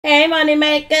Hey, money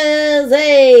makers.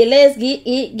 Hey, let's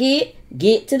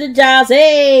get to the jobs.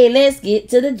 Hey, let's get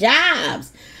to the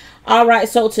jobs. All right,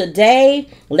 so today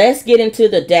let's get into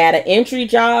the data entry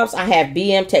jobs. I have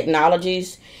BM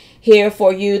Technologies here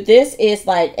for you. This is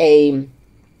like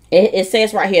it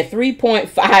says right here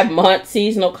 3.5 month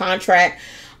seasonal contract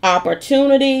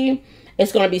opportunity.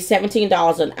 It's going to be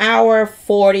 $17 an hour,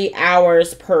 40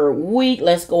 hours per week.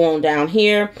 Let's go on down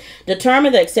here.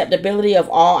 Determine the acceptability of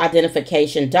all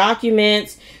identification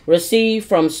documents received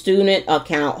from student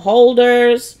account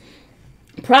holders.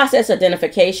 Process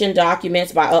identification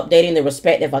documents by updating the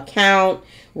respective account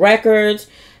records.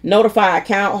 Notify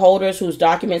account holders whose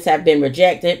documents have been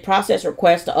rejected. Process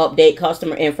requests to update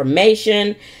customer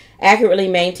information. Accurately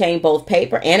maintain both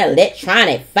paper and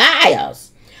electronic files.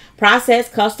 Process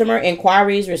customer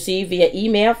inquiries received via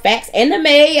email, fax, and the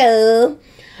mail.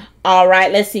 All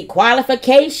right, let's see.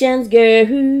 Qualifications,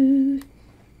 girl.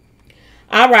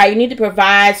 All right, you need to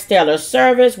provide stellar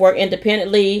service, work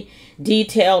independently,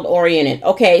 detailed oriented.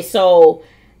 Okay, so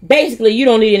basically you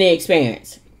don't need any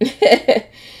experience.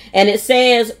 And it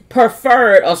says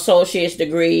preferred associate's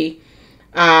degree,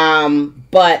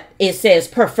 but it says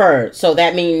preferred. So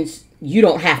that means you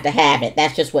don't have to have it.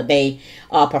 That's just what they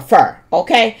prefer.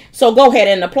 Okay, so go ahead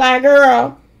and apply,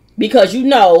 girl, because you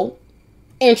know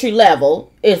entry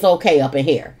level is okay up in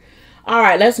here. All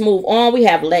right, let's move on. We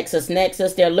have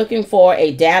LexisNexis. They're looking for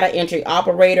a data entry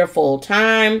operator full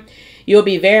time. You'll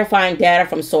be verifying data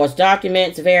from source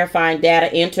documents, verifying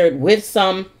data entered with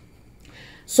some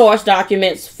source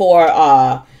documents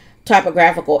for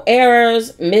typographical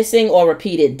errors, missing or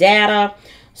repeated data,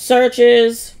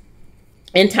 searches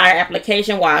entire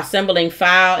application while assembling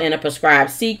file in a prescribed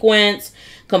sequence,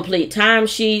 complete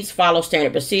timesheets, follow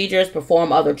standard procedures,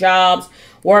 perform other jobs,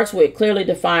 works with clearly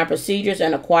defined procedures,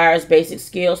 and acquires basic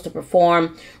skills to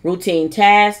perform routine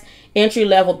tasks.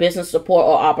 Entry-level business support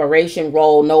or operation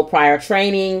role, no prior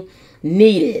training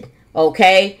needed.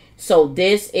 Okay, so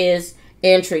this is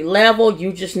entry level.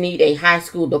 You just need a high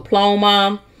school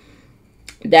diploma.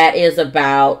 That is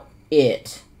about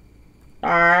it. All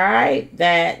right,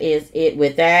 that is it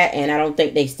with that, and I don't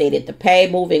think they stated the pay.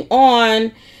 Moving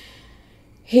on,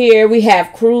 here we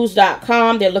have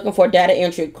cruise.com. They're looking for a data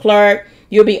entry clerk.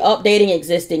 You'll be updating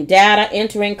existing data,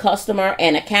 entering customer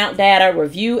and account data,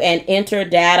 review and enter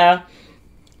data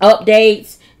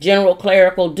updates, general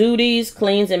clerical duties,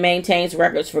 cleans and maintains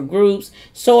records for groups,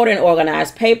 sort and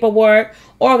organize paperwork,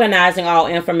 organizing all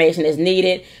information as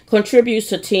needed, contributes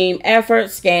to team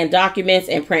efforts, scan documents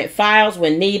and print files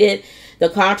when needed. The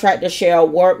contractor shall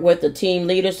work with the team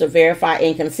leaders to verify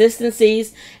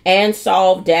inconsistencies and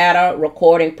solve data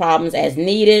recording problems as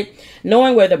needed,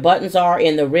 knowing where the buttons are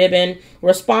in the ribbon,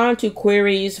 respond to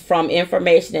queries from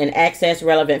information and access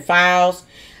relevant files.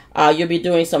 You'll be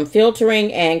doing some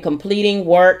filtering and completing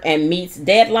work and meets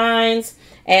deadlines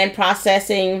and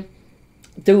processing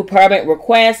through permit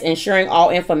requests, ensuring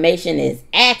all information is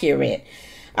accurate.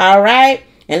 All right.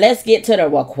 And let's get to the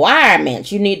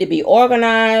requirements. You need to be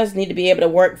organized, need to be able to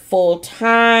work full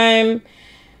time,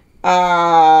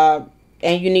 and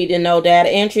you need to know data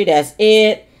entry. That's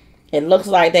it. It looks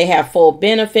like they have full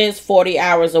benefits, 40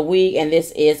 hours a week, and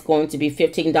this is going to be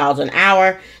 $15 an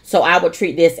hour. So I would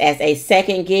treat this as a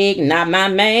second gig, not my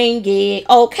main gig.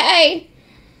 Okay.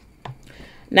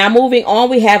 Now moving on,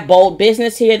 we have Bold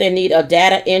Business here. They need a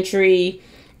data entry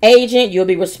agent. You'll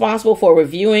be responsible for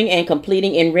reviewing and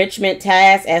completing enrichment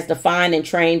tasks as defined and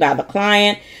trained by the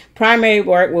client. Primary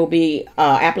work will be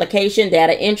application,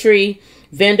 data entry,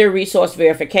 vendor resource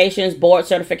verifications, board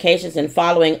certifications, and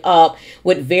following up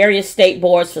with various state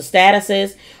boards for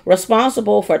statuses.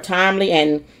 Responsible for timely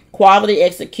and quality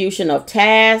execution of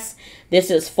tasks.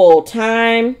 This is full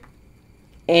time.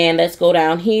 And let's go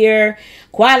down here.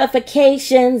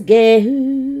 Qualifications.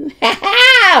 Go.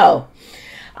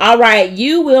 All right,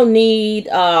 you will need,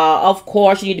 of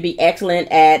course, you need to be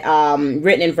excellent at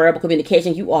written and verbal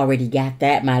communication. You already got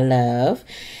that, my love.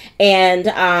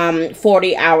 And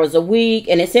 40 hours a week.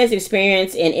 And it says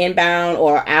experience in inbound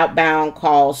or outbound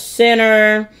call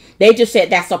center. They just said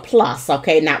that's a plus,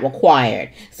 okay, not required.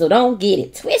 So don't get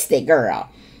it twisted, girl.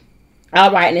 All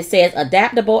right, and it says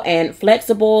adaptable and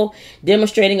flexible,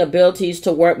 demonstrating abilities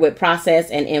to work with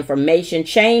process and information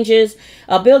changes,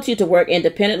 ability to work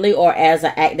independently or as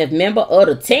an active member of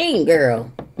the team,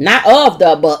 girl. Not of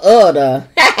the, but of the.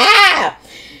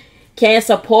 Can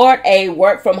support a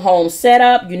work from home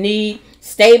setup. You need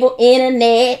stable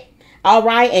internet. All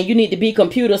right, and you need to be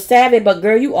computer savvy, but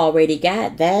girl, you already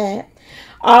got that.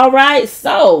 All right,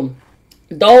 so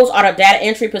those are the data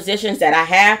entry positions that I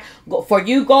have for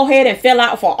you. Go ahead and fill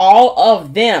out for all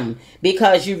of them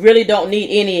because you really don't need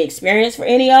any experience for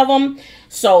any of them.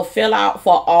 So fill out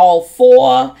for all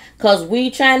 4 because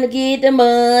we trying to get the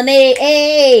money.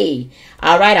 Hey.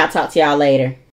 All right, I'll talk to y'all later.